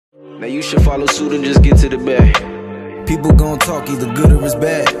Now you should follow suit and just get to the bag. People gon' talk, either good or it's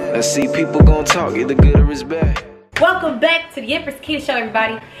bad. Let's see, people gon' talk, either good or it's bad. Welcome back to the Empresskeena show,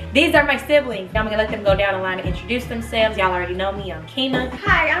 everybody. These are my siblings. I'm gonna let them go down the line and introduce themselves. Y'all already know me. I'm Keena.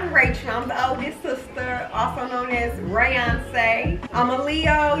 Hi, I'm Rachel. I'm the oldest sister, also known as Rayonce. I'm a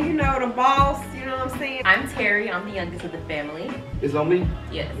Leo, you know, the boss, you know what I'm saying? I'm Terry. I'm the youngest of the family. It's on me?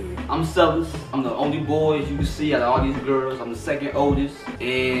 Yes. I'm Sellers. I'm the only boy, as you can see, out of all these girls. I'm the second oldest,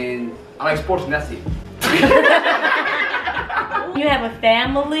 and I like sports, and that's it. You have a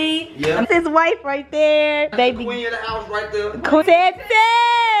family. Yeah. His wife right there. Baby. Queen of the house right there. Queen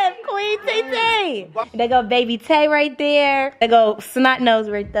TT. They go baby Tay right there. They go snot nose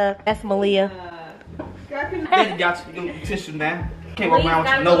right there. That's Malia. Daddy got you. You tissue, man. Can't walk around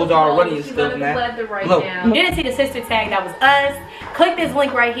with your nose all runny and stuff, man. Look. You didn't see the sister tag, that was us. Click this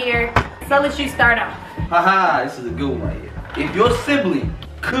link right here. So let you start off. Haha, this is a good one right here. If your sibling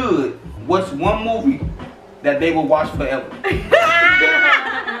could, what's one movie that they will watch forever?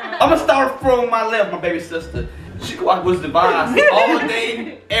 I'm gonna start from my left, my baby sister. She can watch Wizard of Oz all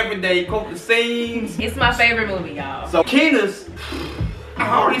day, every day, quote the scenes. It's my favorite movie, y'all. So Keena's,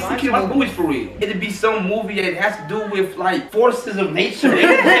 I already see Keena watch movies for real. It'd be some movie that has to do with like forces of nature,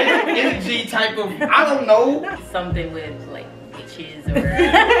 energy type of, I don't know. Something with like witches or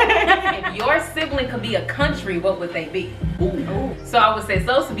if your sibling could be a country, what would they be? Ooh. So I would say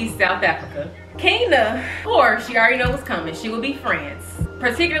supposed to be South Africa. Keena, or she already knows what's coming. She would be France,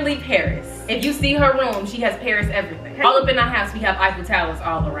 particularly Paris. If you see her room, she has Paris everything. All up in our house, we have Eiffel Towers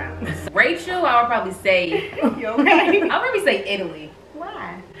all around. Rachel, I would probably say, You okay? I would probably say Italy.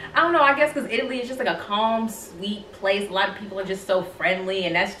 Why? I don't know, I guess because Italy is just like a calm, sweet place. A lot of people are just so friendly,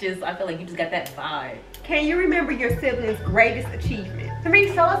 and that's just, I feel like you just got that vibe. Can you remember your sibling's greatest achievement? To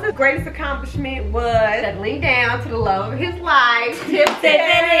me, Solis' greatest accomplishment was settling down to the love of his life,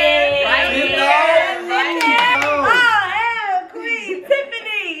 Tiffany. Oh, Queen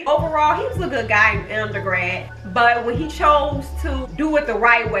Tiffany. Overall, he was a good guy in undergrad, but when he chose to do it the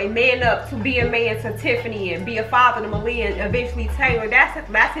right way, man up to be a man to Tiffany and be a father to Malia and eventually Taylor, that's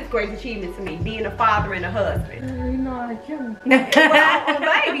his greatest achievement to me, being a father and a husband. You know I can. Well,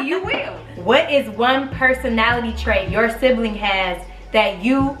 baby, you will. What is one personality trait your sibling has that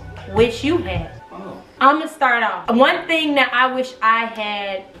you wish you had? Oh. I'm gonna start off. One thing that I wish I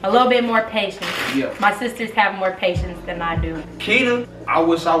had a little bit more patience. Yeah. My sisters have more patience than I do. Keena, I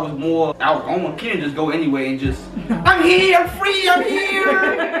wish I was more outgoing. Keena just go anyway and just, I'm here, I'm free, I'm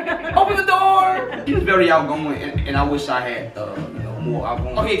here. Open the door. She's very outgoing, and I wish I had, more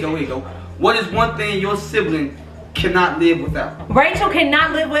outgoing. Oh, here you go. What is one thing your sibling cannot live without? Rachel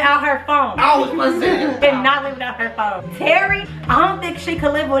cannot live without her phone. I was gonna say that. Cannot live without her phone. Terry, I don't think she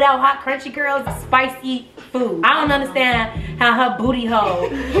could live without hot crunchy girls, spicy food. I don't understand how her booty hole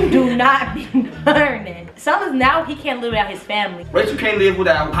do not be burning. Sellers now, he can't live without his family. Rachel can't live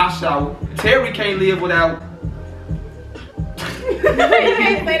without hot shower. Terry can't live without. You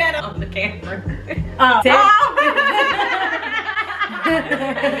can't say that on the camera.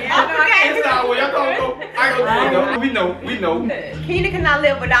 That's not where y'all gonna go. I go. We know. Keena cannot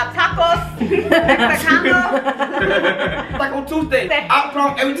live without tacos. Mexicano. Like on Tuesday, I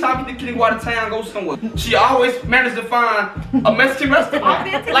promise every time you get out of town, go somewhere, she always manages to find a Mexican restaurant.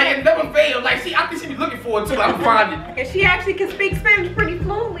 Like it never fails. Like I think she be looking for it too. I can find it. And she actually can speak Spanish pretty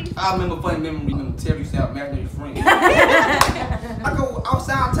fluently. I remember funny memory when Terry used to have imaginary friends. I go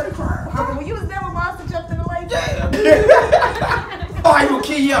outside, Terry crying. When you was there with Monster jumped in the lake? Yeah. Oh, I will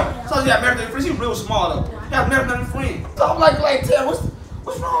kill you. So yeah, imaginary friends. She was real small though. Yeah, imaginary friends. So I'm like Terry,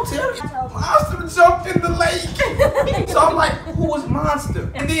 what's wrong, Terry? Monster jumped in the lake. So I'm like, who was Monster?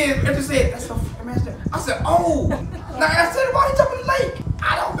 And then Andrew said, that's her master. I said, oh. Now I said, why he jumped in the lake?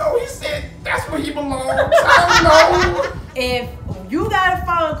 I don't know. He said, that's where he belongs. I don't know. If you got a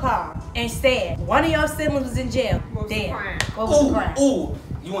phone call and said one of your siblings was in jail, then what was the crime? Ooh.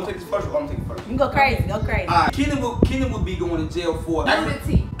 You want to take this first or I'm going to take it first? You can go crazy, go crazy. Keena would be going to jail for...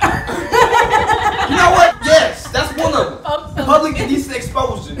 Nudity. You know what? Yes, that's one of them. Public indecent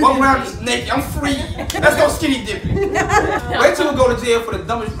exposure. Walk around just naked. I'm free. Let's go skinny dipping. Rachel will go to jail for the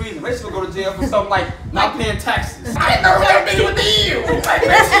dumbest reason. Rachel will go to jail for something like not paying taxes. I didn't know that big of a deal. Like,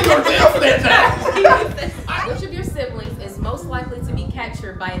 Rachel go to jail for that tax. Which of your siblings is most likely to be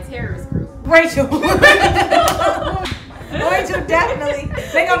captured by a terrorist group? Rachel. Rachel, definitely.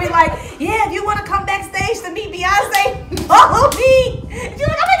 They're gonna be like, yeah, if you want to come backstage to meet Beyonce, follow me. She's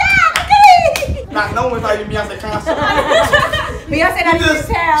like, oh my God, okay. Not knowing how you Beyonce concert. Beyonce not even in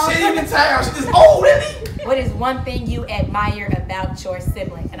town. She ain't even in town. She just, oh, really? What is one thing you admire about your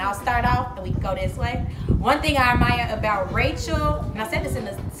sibling? And I'll start off, and we can go this way. One thing I admire about Rachel, and I said this in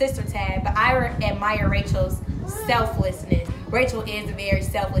the sister tab, but I admire Rachel's selflessness. Rachel is very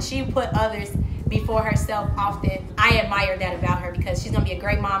selfless. She put others before herself often. I admire that about her because she's gonna be a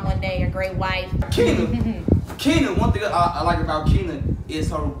great mom one day, a great wife. Keena, one thing I like about Keena is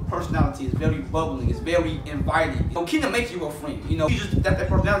her personality is very bubbling, it's very inviting. You know, Keena makes you a friend. You know, she's just that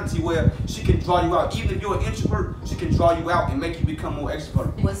personality where she can draw you out. Even if you're an introvert, she can draw you out and make you become more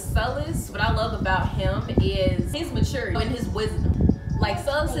extrovert. With Sullis, what I love about him is his maturity and his wisdom. Like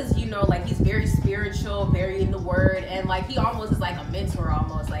Sullis is, you know, like he's very spiritual, very in the word, and like he almost is like a mentor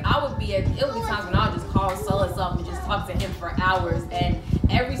almost. Like it would be times when I would just call Sullis up and just talk to him for hours, and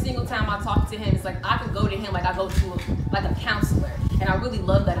every single time I talk to him, it's like I could go to him like I go to like a counselor, and I really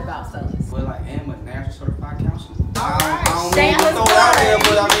love that about Sullis. Well, I am a national certified counselor. I don't know throw it out there,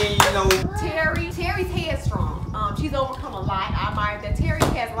 but I mean, you know. Terry's headstrong. She's overcome a lot. I admire that. Terry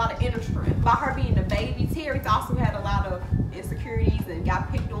has a lot of inner strength. By her being a baby, Terry's also had a lot of insecurities and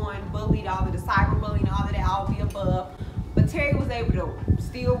got picked on, bullied, all of the cyberbullying, all of that, all the above. But Terry was able to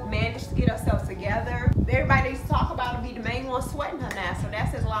still manage to get herself together. Everybody used to talk about her, be the main one sweating her now. So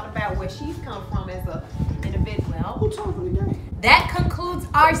that says a lot about where she's come from as an individual. Who told her the game? That concludes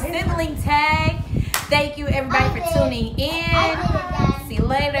our sibling tag. Thank you everybody for tuning in. See you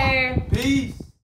later. Peace.